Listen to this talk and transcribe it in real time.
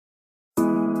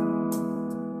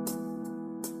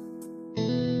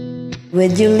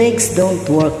When your legs don't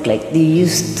work like they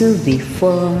used to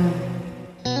before,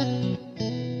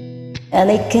 and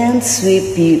I can't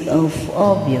sweep you off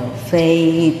of your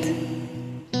fate.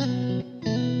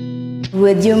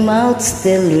 Would your mouth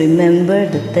still remember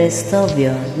the taste of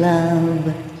your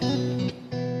love?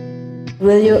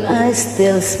 Will your eyes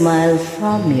still smile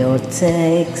from your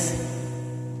texts?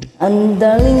 And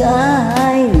darling,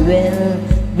 I will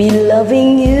be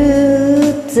loving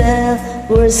you till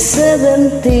we're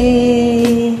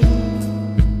 70.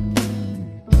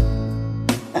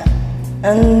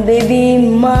 And baby,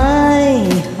 my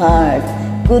heart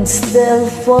could still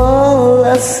fall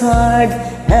as hard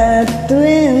at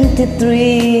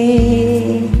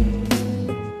 23.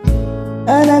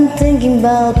 And I'm thinking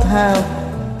about how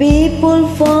people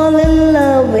fall in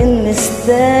love in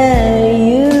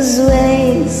mysterious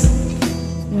ways.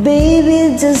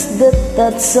 Baby, just the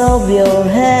touch of your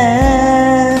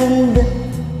hand.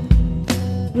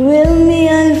 Will me,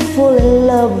 I fall in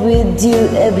love with you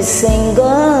every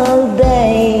single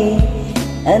day.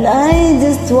 And I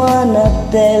just wanna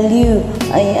tell you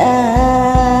I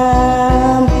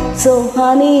am. So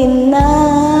honey,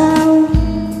 now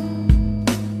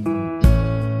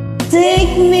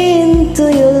take me into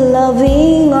your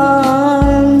loving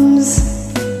arms.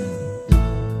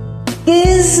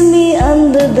 Kiss me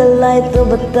under the light of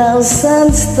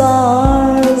 1,000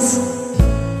 stars.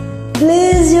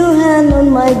 Place your hand on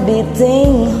my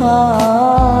beating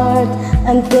heart.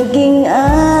 I'm thinking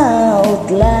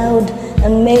out loud,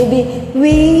 and maybe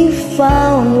we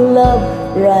found love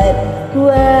right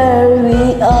where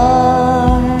we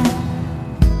are.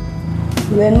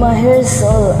 When my hair's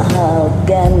all out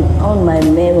again, on my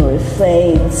memory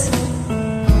fades,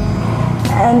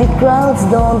 and the crowds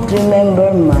don't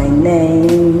remember my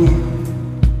name.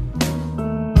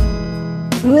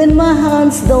 When my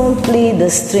hands don't play the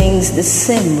strings the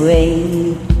same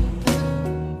way,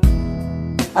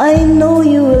 I know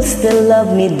you will still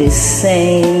love me the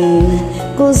same.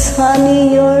 'Cause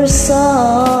honey, your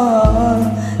song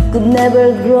could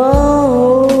never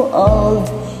grow old,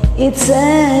 it's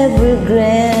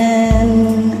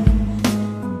evergreen.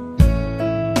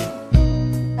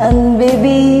 And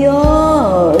baby,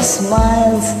 your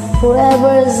smiles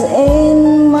forever's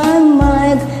in my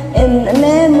mind, in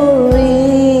memory.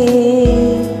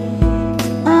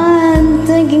 I'm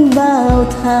thinking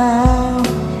about how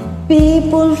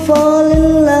people fall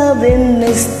in love in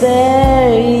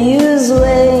mysterious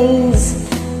ways,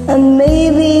 and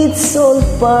maybe it's all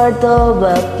part of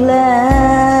a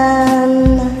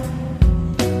plan.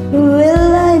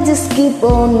 Will I just keep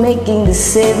on making the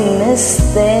same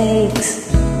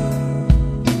mistakes,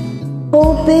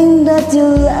 hoping that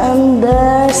you'll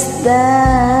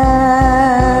understand?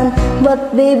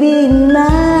 But baby,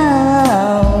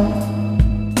 now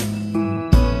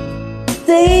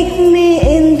take me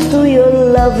into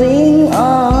your loving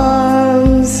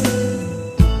arms.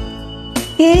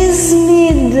 Kiss me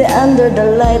under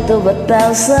the light of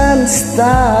 1,000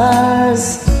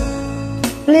 stars.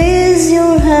 Place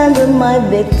your hand on my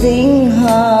beating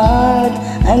heart.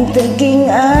 I'm thinking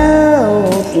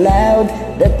out loud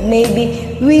that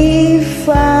maybe we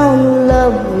found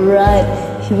love right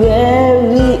where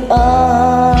we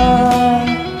are.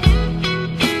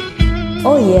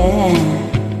 Oh yeah.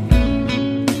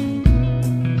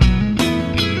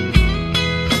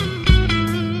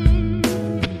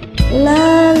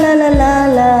 La la la la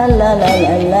la la la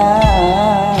la la.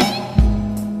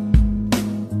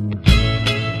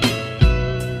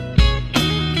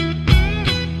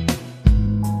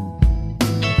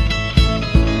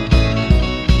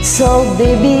 So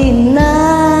baby, now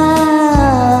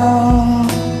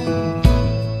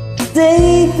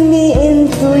take me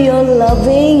into your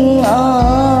loving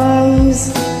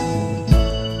arms.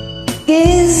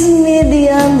 Kiss me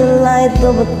beyond the light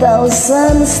of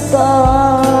 1,000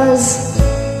 stars.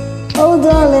 Oh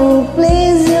darling,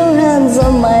 place your hands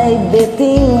on my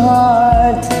beating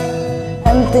heart.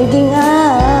 I'm thinking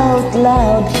out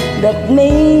loud that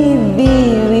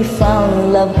maybe we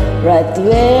found love right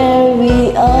where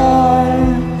we are.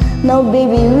 Now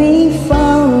baby, we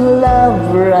found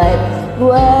love right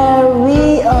where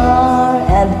we are,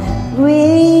 and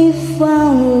we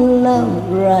found love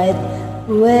right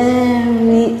where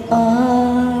we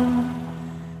are.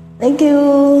 Thank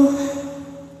you.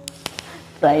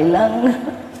 Try lang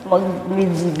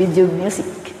mag-video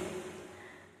music.